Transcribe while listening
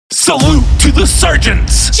Salute to the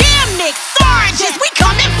sergeants. Gymniks Allstars, we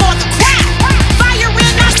coming for the crown. Fire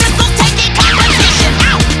in our pistols, taking competition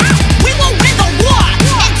out. We will win the war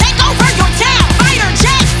and take over your town. Fighter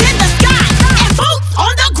jets in the sky and boots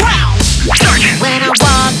on the ground. Sergeant. When I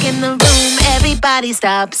walk in the room, everybody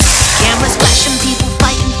stops. Cameras flashing, people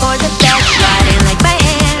fighting for the best. Riding like my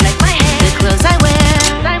hair, the clothes I wear.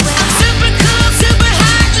 Super cool, super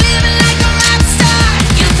hot, living like a rock star.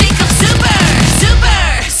 You think I'm super, super,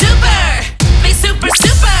 super. Be super,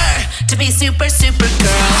 super, To be super, super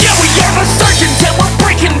girl. Yeah, we are the sergeants and we're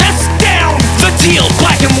breaking this down. The teal,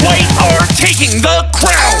 black, and white are taking the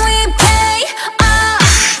crown. we play our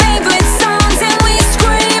favorite songs and we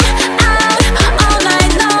scream out all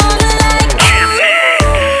night long like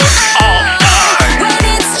when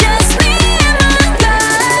it's just me and my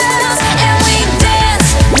girls. And we dance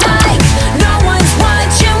like no one's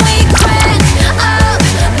watching. We crack up,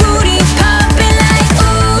 booty popping like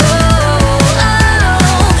ooh,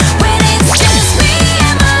 oh. When it's just me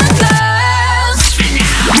and my girls.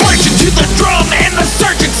 Marching to the drum and the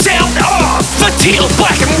sergeant sound off. The teal,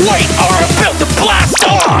 black, and white are about to blast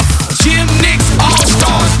off. Gymniks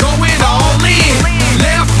Allstars, going all in.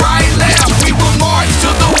 Left, right, left, we will march to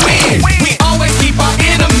the win. We always keep our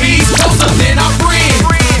enemies closer than our friends.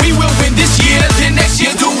 We will win this year, then next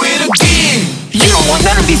year do it again. You don't want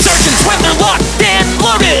none of these sergeants when they're locked and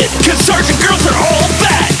loaded. Cause sergeant girls are all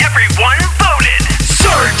bad. Everyone voted.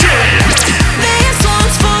 Sergeant. This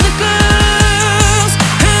one's for the girls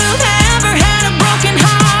who've never had a broken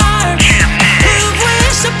heart, who've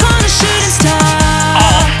wished upon a shooting star.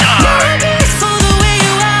 You're beautiful the way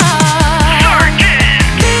you are.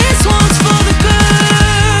 This one's for the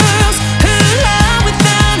girls who love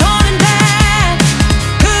without holding back,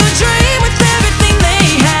 who dream with everything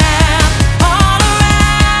they have all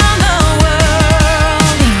around the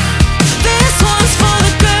world. This one's for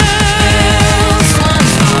the girls. This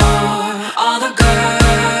one's for all the girls.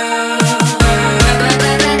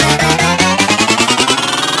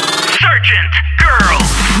 Sergeant girls.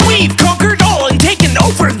 We've conquered all and taken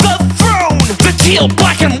over the throne. The teal,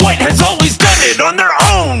 black, and white has always done it on their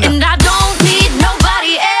own. And I